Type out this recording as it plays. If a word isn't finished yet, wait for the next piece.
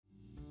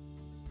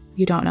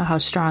you don't know how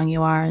strong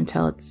you are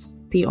until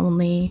it's the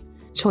only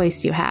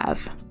choice you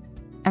have.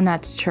 And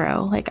that's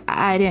true. Like,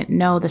 I didn't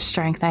know the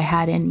strength I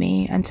had in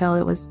me until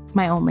it was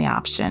my only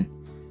option.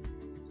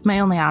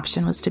 My only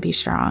option was to be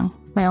strong.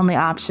 My only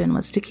option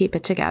was to keep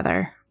it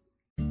together.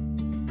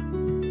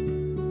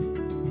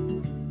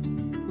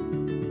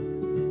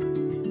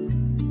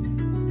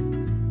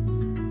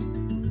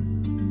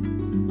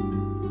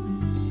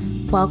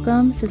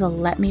 Welcome to the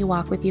Let Me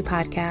Walk With You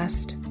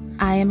podcast.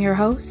 I am your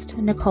host,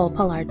 Nicole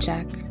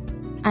Pilarczyk.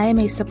 I am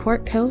a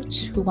support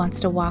coach who wants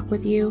to walk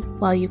with you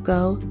while you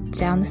go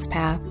down this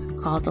path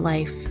called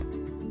life.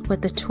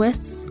 With the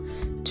twists,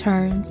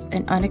 turns,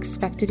 and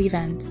unexpected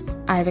events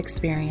I've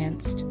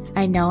experienced,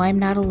 I know I'm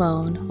not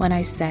alone when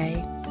I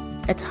say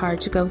it's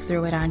hard to go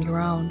through it on your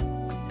own.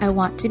 I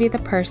want to be the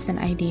person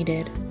I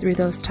needed through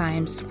those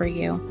times for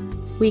you.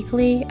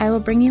 Weekly, I will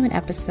bring you an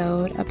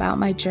episode about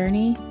my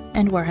journey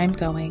and where I'm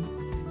going.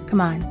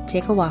 Come on,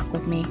 take a walk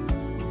with me.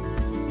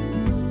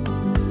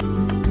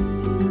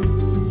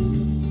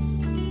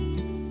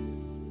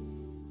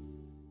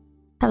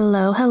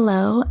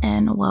 Hello,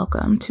 and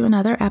welcome to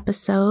another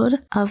episode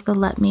of the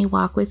Let Me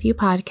Walk With You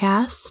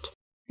podcast.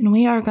 And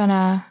we are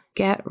gonna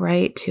get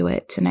right to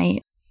it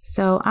tonight.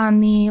 So on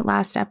the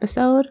last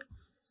episode,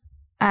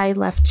 I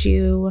left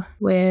you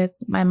with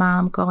my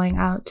mom going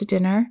out to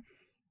dinner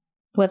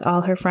with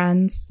all her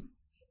friends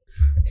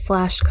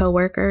 /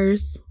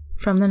 coworkers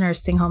from the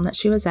nursing home that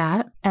she was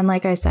at. And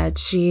like I said,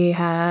 she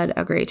had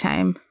a great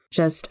time,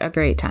 just a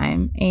great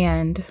time.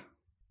 And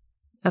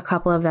a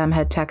couple of them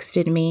had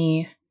texted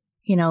me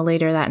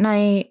later that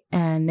night,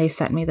 and they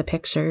sent me the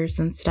pictures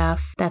and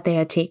stuff that they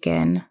had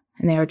taken.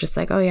 And they were just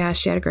like, oh yeah,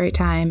 she had a great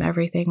time.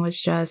 Everything was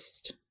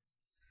just,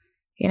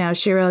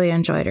 she really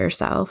enjoyed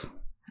herself.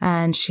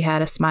 And she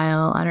had a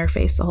smile on her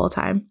face the whole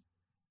time.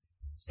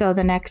 So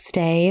the next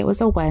day, it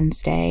was a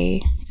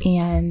Wednesday.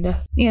 And,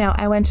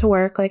 I went to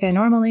work like I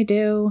normally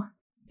do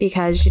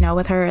because,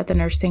 with her at the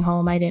nursing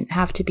home, I didn't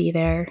have to be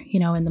there,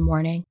 in the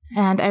morning.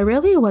 And I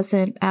really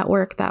wasn't at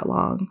work that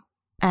long.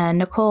 And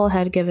Nicole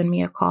had given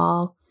me a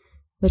call,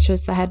 which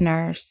was the head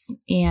nurse,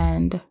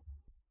 and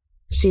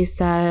she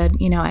said,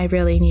 I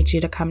really need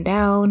you to come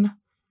down.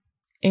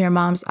 Your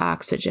mom's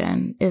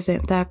oxygen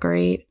isn't that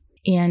great,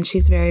 and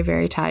she's very,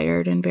 very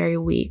tired and very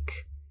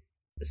weak.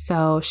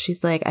 So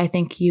she's like, I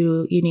think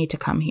you need to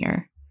come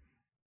here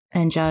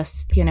and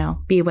just,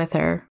 be with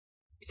her.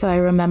 So I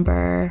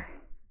remember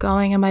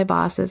going in my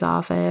boss's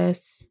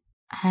office,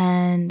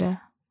 and,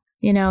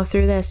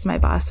 through this, my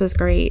boss was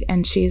great,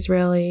 and she's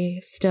really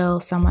still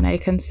someone I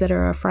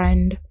consider a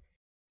friend.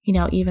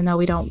 Even though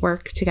we don't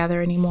work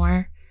together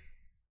anymore,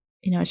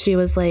 she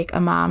was like a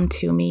mom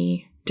to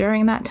me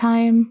during that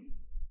time,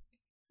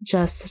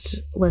 just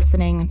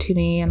listening to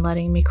me and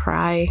letting me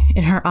cry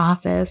in her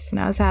office when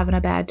I was having a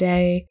bad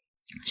day.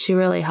 She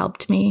really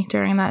helped me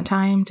during that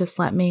time, just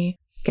let me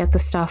get the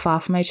stuff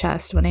off my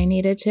chest when I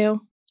needed to.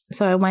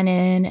 So I went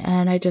in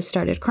and I just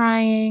started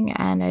crying,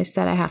 and I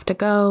said, I have to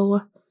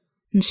go.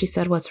 And she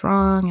said, what's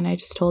wrong? And I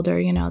just told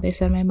her, they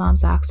said my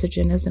mom's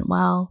oxygen isn't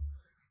well.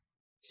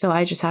 So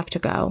I just have to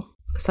go.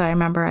 So I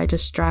remember I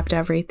just dropped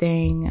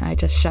everything. I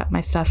just shut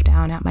my stuff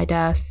down at my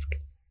desk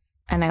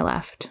and I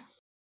left.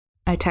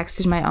 I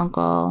texted my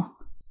uncle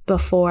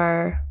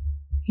before,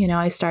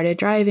 I started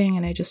driving,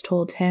 and I just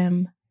told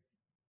him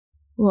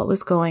what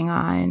was going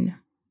on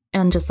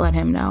and just let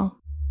him know.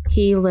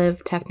 He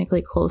lived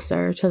technically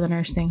closer to the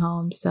nursing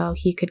home, so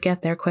he could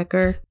get there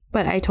quicker.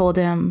 But I told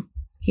him,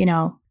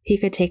 he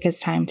could take his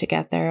time to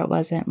get there. It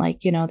wasn't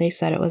like, they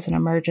said it was an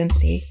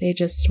emergency. They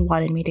just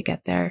wanted me to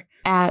get there.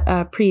 At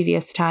a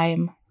previous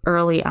time,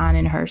 early on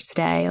in her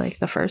stay, like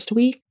the first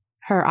week,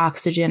 her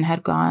oxygen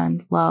had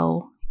gone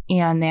low,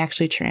 and they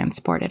actually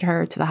transported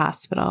her to the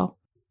hospital.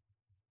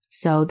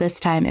 So this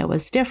time it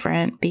was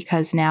different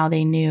because now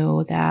they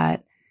knew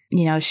that,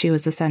 she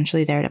was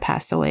essentially there to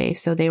pass away.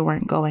 So they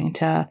weren't going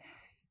to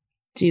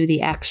do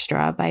the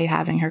extra by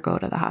having her go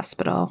to the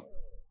hospital,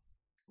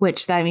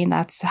 which,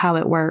 that's how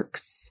it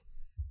works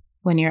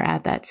when you're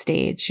at that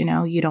stage.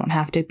 You don't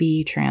have to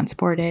be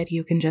transported.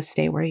 You can just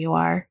stay where you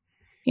are.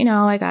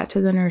 I got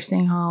to the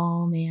nursing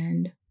home,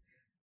 and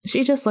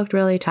she just looked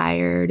really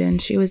tired,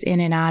 and she was in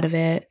and out of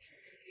it,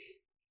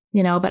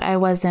 but I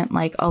wasn't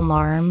like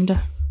alarmed.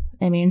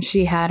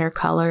 She had her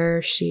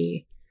color.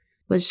 She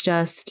was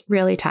just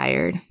really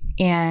tired,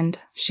 and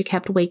she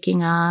kept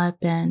waking up,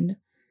 and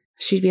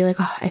she'd be like,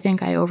 oh, I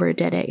think I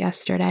overdid it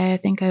yesterday. I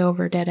think I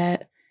overdid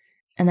it.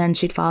 And then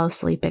she'd fall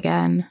asleep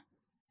again.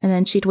 And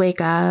then she'd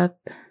wake up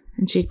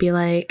and she'd be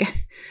like,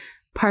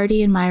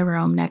 party in my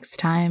room next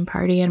time,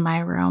 party in my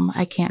room.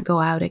 I can't go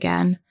out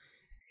again.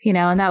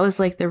 And that was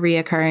like the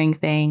reoccurring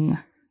thing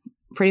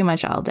pretty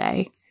much all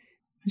day.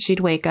 She'd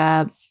wake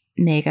up,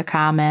 make a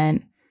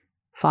comment,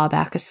 fall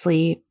back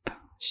asleep.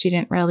 She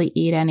didn't really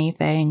eat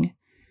anything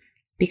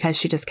because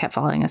she just kept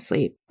falling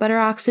asleep. But her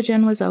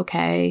oxygen was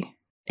okay.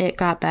 It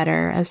got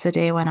better as the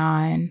day went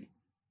on.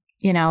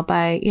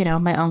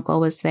 My uncle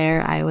was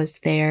there. I was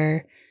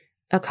there.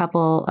 A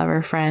couple of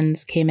her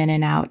friends came in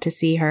and out to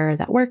see her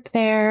that worked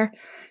there.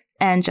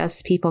 and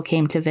just people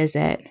came to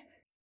visit.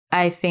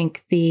 I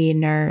think the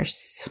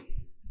nurse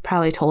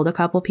probably told a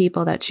couple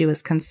people that she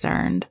was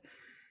concerned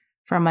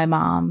for my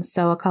mom.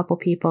 So a couple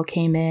people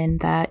came in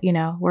that,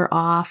 were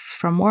off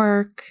from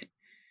work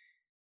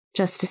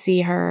just to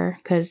see her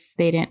because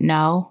they didn't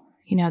know,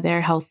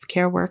 they're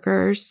healthcare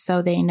workers.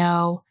 So they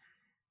know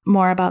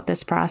more about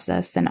this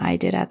process than I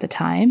did at the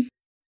time.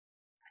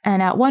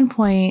 And at one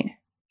point,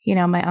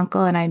 my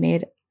uncle and I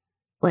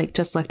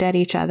just looked at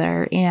each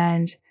other,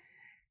 and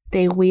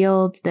they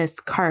wheeled this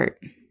cart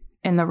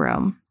in the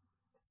room.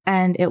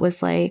 And it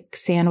was like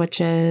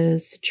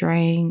sandwiches,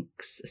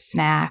 drinks,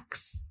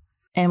 snacks.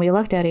 And we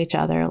looked at each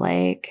other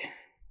like,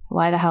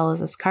 why the hell is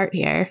this cart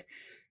here?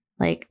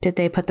 Like, did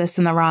they put this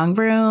in the wrong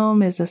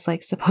room? Is this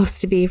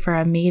supposed to be for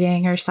a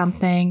meeting or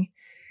something?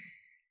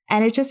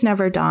 And it just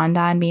never dawned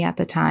on me at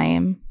the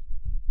time.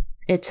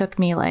 It took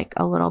me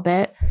a little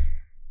bit.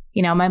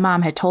 My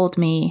mom had told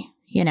me,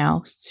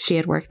 she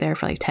had worked there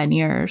for 10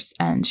 years.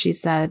 And she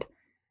said,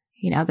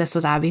 this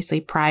was obviously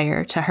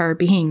prior to her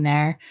being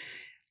there.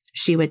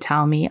 She would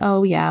tell me,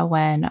 oh yeah,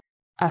 when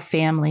a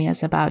family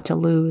is about to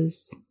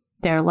lose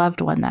their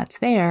loved one that's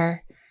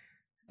there,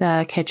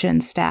 the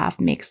kitchen staff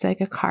makes a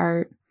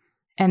cart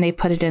and they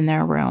put it in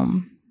their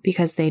room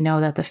because they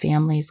know that the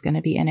family is going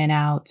to be in and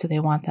out. So they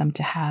want them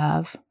to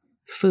have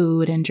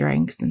food and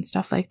drinks and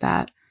stuff like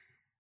that.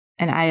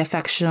 And I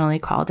affectionately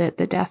called it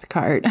the death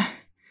cart.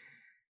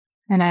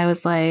 And I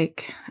was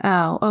like,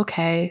 oh,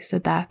 okay. So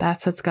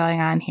that's what's going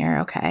on here.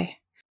 Okay.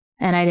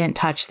 And I didn't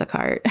touch the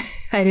cart.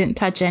 I didn't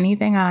touch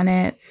anything on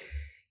it.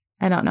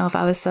 I don't know if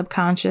I was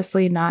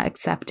subconsciously not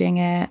accepting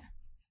it.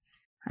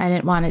 I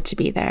didn't want it to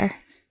be there.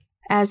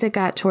 As it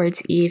got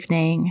towards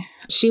evening,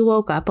 she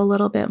woke up a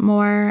little bit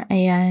more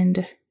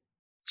and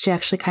she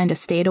actually kind of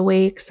stayed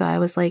awake. So I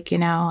was like,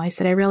 I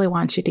said, I really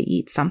want you to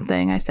eat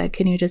something. I said,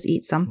 can you just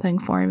eat something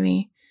for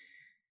me?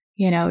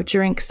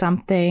 Drink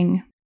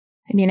something.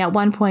 At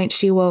one point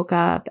she woke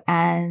up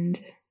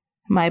and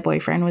my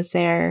boyfriend was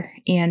there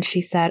and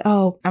she said,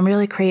 oh, I'm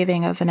really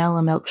craving a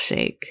vanilla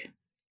milkshake.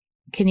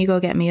 Can you go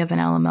get me a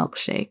vanilla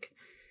milkshake?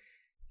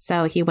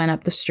 So he went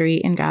up the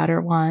street and got her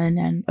one.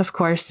 And of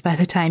course, by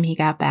the time he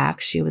got back,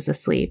 she was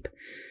asleep.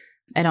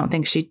 I don't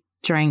think she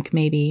drank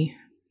maybe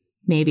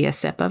a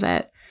sip of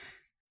it.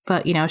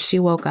 But, she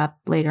woke up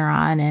later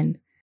on and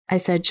I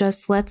said,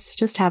 let's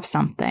just have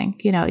something,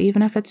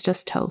 even if it's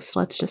just toast,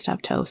 let's just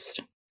have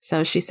toast.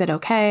 So she said,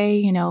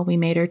 okay, we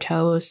made her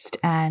toast.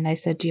 And I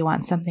said, do you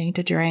want something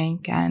to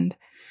drink? And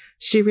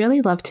she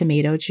really loved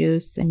tomato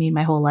juice.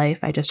 My whole life,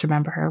 I just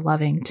remember her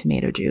loving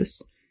tomato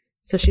juice.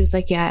 So she was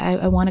like, yeah,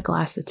 I want a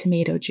glass of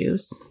tomato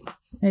juice.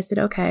 I said,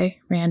 okay,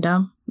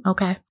 random.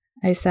 Okay.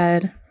 I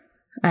said,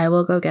 I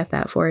will go get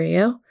that for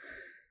you.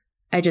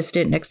 I just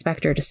didn't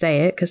expect her to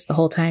say it because the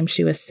whole time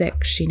she was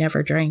sick, she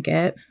never drank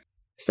it.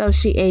 So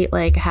she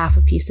ate half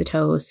a piece of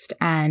toast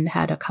and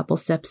had a couple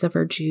sips of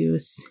her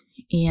juice.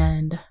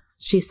 And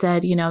she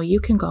said, you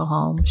can go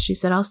home. She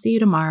said, I'll see you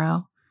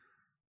tomorrow.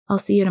 I'll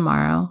see you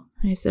tomorrow.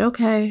 And I said,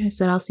 okay. I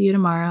said, I'll see you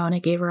tomorrow. And I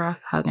gave her a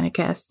hug and a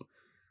kiss.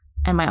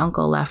 And my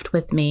uncle left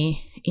with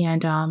me.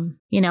 And,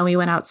 we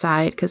went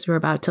outside because we were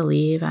about to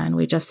leave. And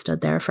we just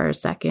stood there for a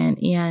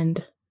second.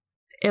 And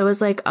it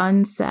was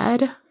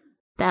unsaid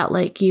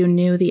that you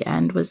knew the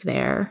end was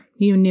there.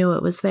 You knew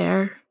it was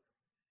there.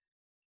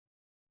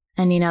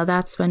 And,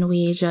 that's when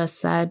we just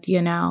said,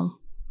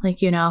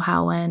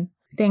 how when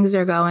things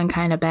are going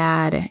kind of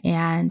bad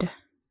and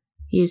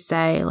you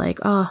say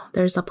oh,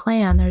 there's a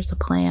plan.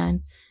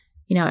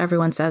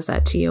 Everyone says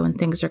that to you when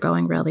things are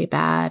going really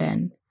bad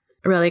and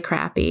really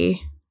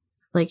crappy.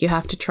 You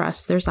have to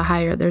trust there's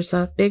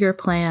a bigger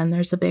plan.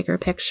 There's a bigger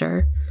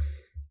picture.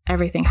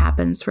 Everything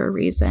happens for a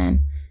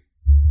reason.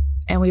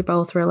 And we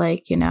both were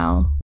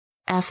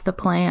F the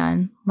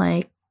plan,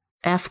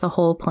 F the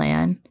whole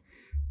plan.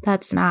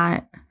 That's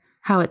not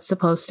how it's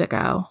supposed to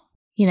go.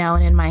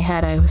 And in my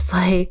head, I was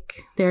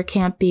like, there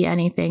can't be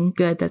anything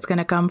good that's going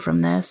to come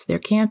from this. There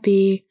can't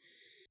be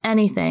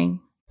anything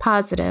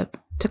positive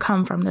to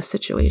come from this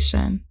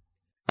situation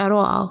at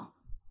all.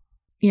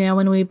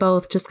 When we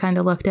both just kind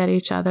of looked at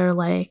each other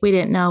we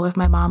didn't know if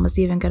my mom was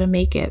even going to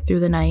make it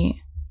through the night.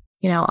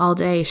 All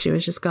day she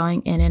was just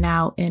going in and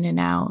out, in and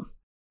out.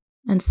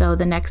 And so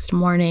the next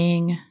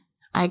morning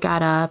I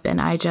got up and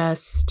I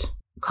just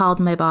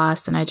called my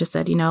boss and I just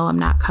said, I'm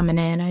not coming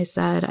in. I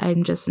said,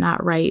 I'm just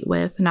not right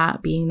with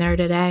not being there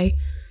today.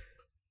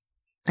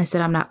 I said,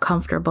 I'm not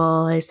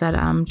comfortable. I said,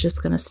 I'm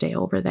just going to stay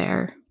over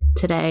there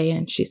today.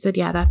 And she said,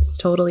 yeah, that's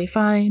totally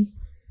fine.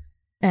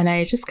 And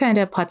I just kind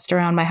of putzed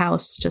around my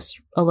house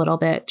just a little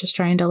bit, just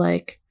trying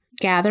to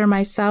gather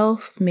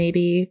myself,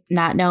 maybe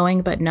not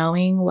knowing, but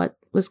knowing what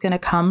was going to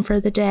come for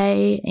the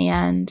day.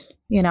 And,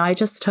 I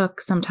just took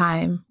some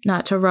time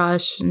not to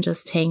rush and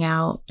just hang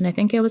out. And I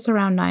think it was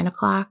around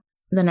 9:00.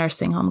 The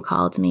nursing home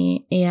called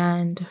me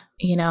and,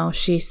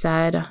 she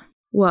said,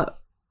 what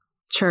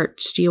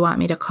church do you want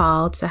me to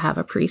call to have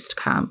a priest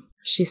come?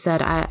 She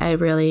said, I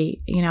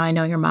really, I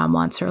know your mom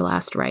wants her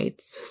last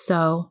rites.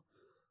 So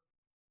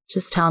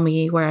just tell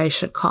me where I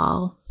should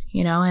call,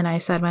 and I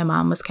said my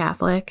mom was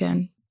Catholic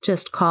and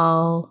just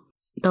call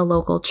the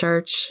local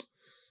church,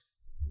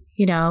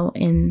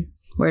 in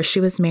where she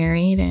was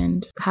married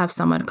and have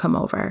someone come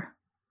over.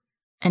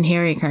 And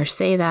hearing her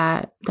say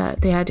that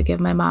they had to give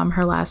my mom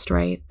her last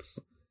rites,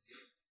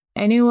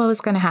 I knew what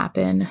was going to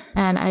happen,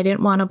 and I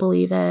didn't want to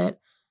believe it.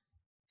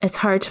 It's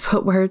hard to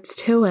put words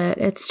to it.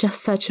 It's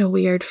just such a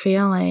weird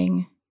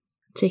feeling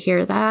to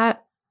hear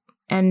that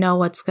and know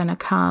what's going to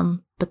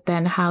come, but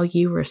then how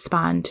you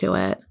respond to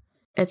it.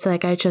 It's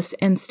like I just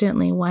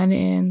instantly went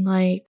in,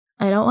 like,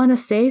 I don't want to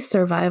say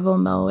survival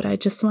mode. I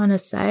just want to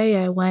say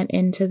I went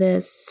into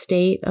this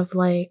state of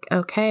like,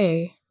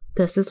 okay,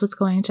 this is what's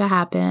going to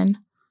happen.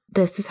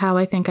 This is how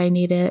I think I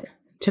need it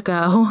to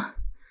go.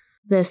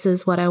 This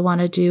is what I want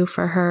to do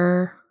for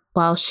her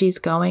while she's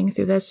going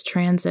through this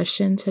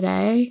transition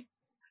today.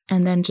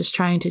 And then just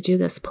trying to do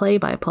this play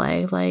by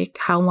play. Like,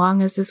 how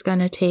long is this going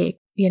to take?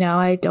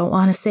 I don't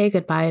want to say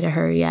goodbye to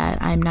her yet.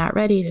 I'm not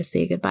ready to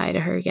say goodbye to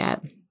her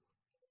yet.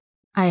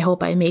 I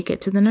hope I make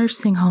it to the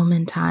nursing home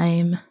in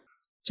time.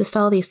 Just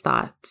all these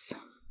thoughts.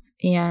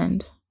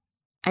 And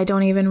I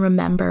don't even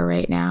remember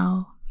right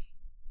now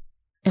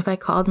if I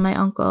called my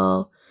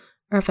uncle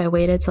or if I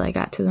waited till I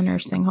got to the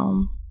nursing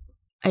home.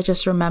 I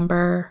just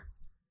remember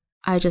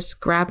I just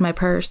grabbed my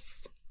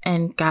purse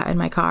and got in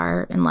my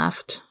car and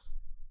left.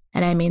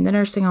 And I mean, the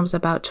nursing home's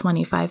about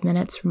 25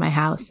 minutes from my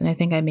house. And I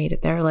think I made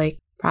it there like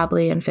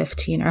probably in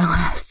 15 or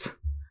less.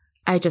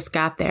 I just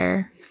got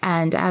there.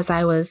 And as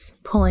I was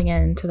pulling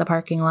into the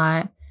parking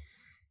lot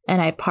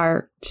and I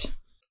parked,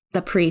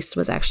 the priest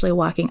was actually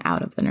walking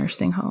out of the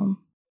nursing home.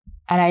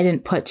 And I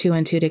didn't put two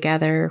and two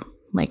together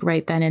like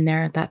right then and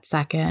there at that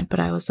second. But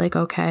I was like,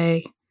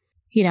 okay,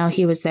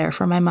 he was there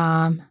for my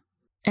mom.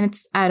 And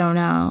I don't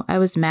know. I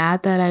was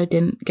mad that I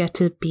didn't get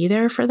to be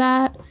there for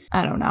that.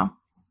 I don't know.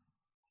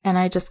 And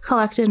I just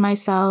collected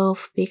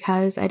myself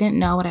because I didn't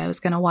know what I was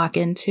going to walk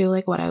into,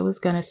 like what I was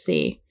going to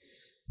see,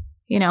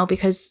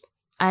 because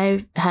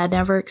I had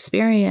never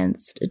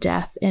experienced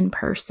death in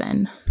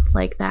person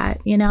like that.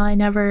 I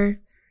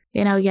never,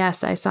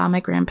 yes, I saw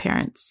my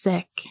grandparents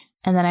sick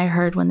and then I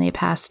heard when they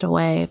passed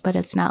away, but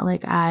it's not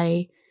like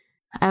I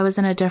was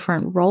in a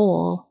different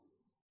role.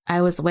 I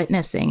was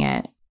witnessing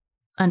it,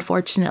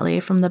 unfortunately,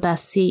 from the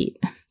best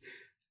seat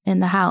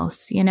in the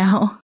house,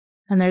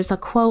 And there's a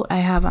quote I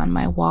have on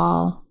my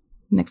wall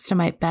next to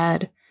my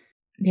bed,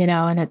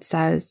 and it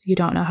says, you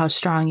don't know how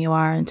strong you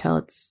are until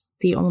it's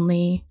the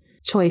only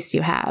choice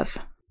you have.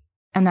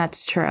 And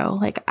that's true.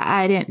 Like,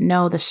 I didn't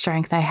know the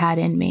strength I had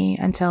in me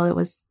until it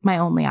was my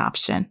only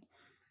option.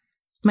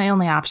 My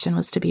only option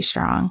was to be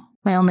strong.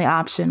 My only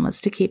option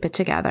was to keep it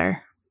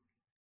together.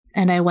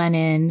 And I went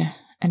in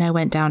and I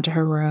went down to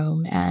her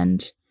room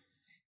and,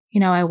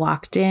 I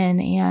walked in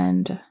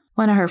and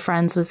one of her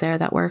friends was there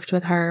that worked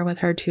with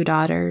her two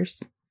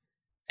daughters.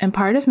 And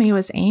part of me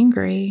was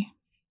angry.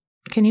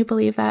 Can you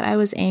believe that? I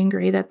was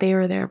angry that they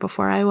were there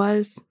before I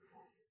was.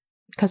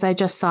 Because I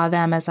just saw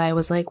them as I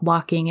was like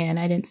walking in.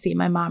 I didn't see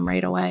my mom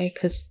right away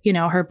because,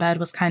 her bed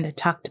was kind of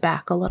tucked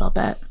back a little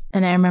bit.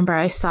 And I remember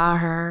I saw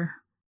her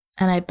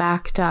and I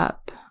backed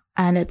up.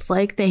 And it's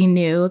like they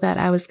knew that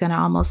I was going to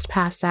almost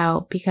pass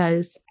out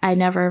because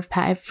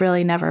I've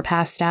really never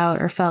passed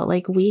out or felt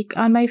like weak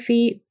on my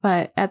feet.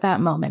 But at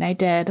that moment I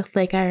did.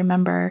 Like, I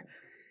remember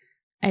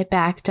I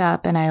backed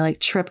up and I like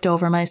tripped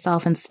over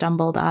myself and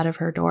stumbled out of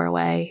her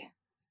doorway.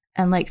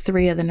 And like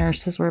 3 of the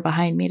nurses were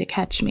behind me to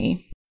catch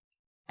me.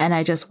 And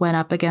I just went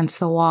up against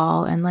the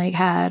wall and like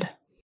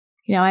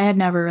I had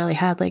never really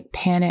had like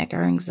panic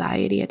or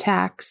anxiety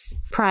attacks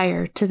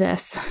prior to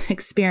this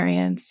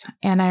experience.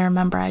 And I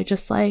remember I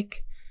just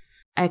like,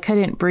 I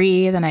couldn't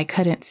breathe and I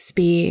couldn't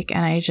speak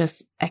and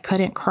I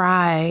couldn't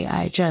cry.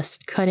 I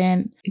just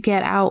couldn't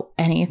get out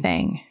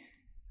anything.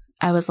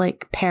 I was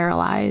like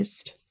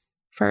paralyzed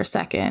for a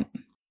second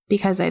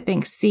because I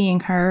think seeing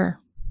her,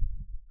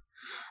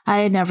 I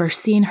had never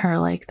seen her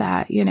like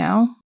that,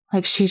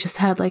 like she just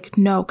had like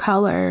no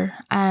color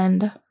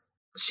and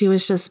she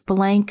was just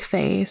blank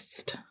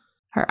faced.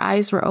 Her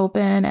eyes were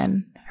open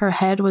and her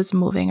head was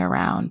moving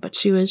around, but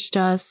she was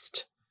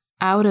just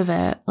out of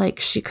it. Like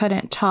she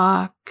couldn't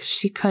talk.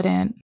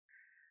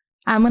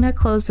 I'm going to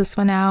close this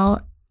one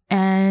out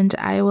and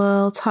I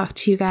will talk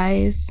to you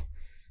guys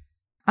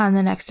on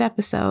the next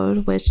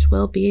episode, which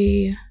will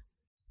be,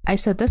 I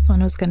said this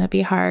one was going to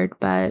be hard,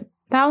 but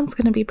that one's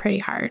going to be pretty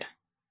hard.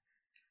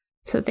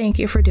 So thank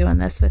you for doing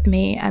this with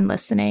me and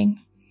listening.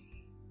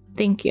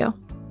 Thank you.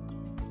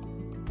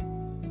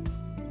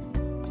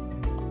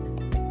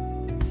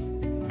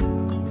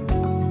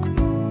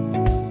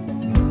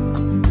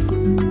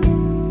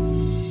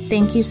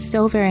 Thank you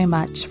so very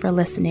much for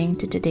listening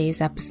to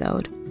today's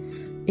episode.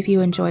 If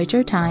you enjoyed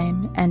your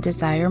time and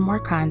desire more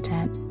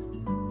content,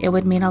 it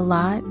would mean a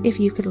lot if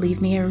you could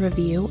leave me a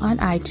review on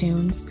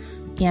iTunes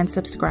and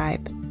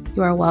subscribe.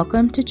 You are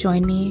welcome to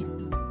join me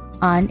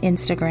on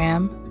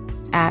Instagram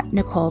at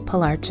Nicole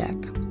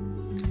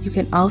Pilarczyk. You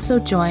can also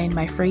join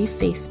my free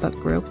Facebook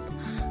group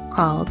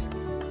called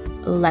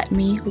Let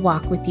Me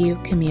Walk With You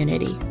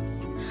Community.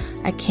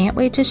 I can't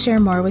wait to share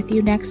more with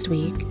you next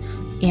week.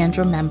 And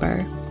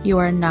remember, you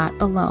are not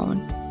alone.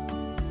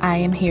 I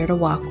am here to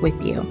walk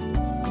with you.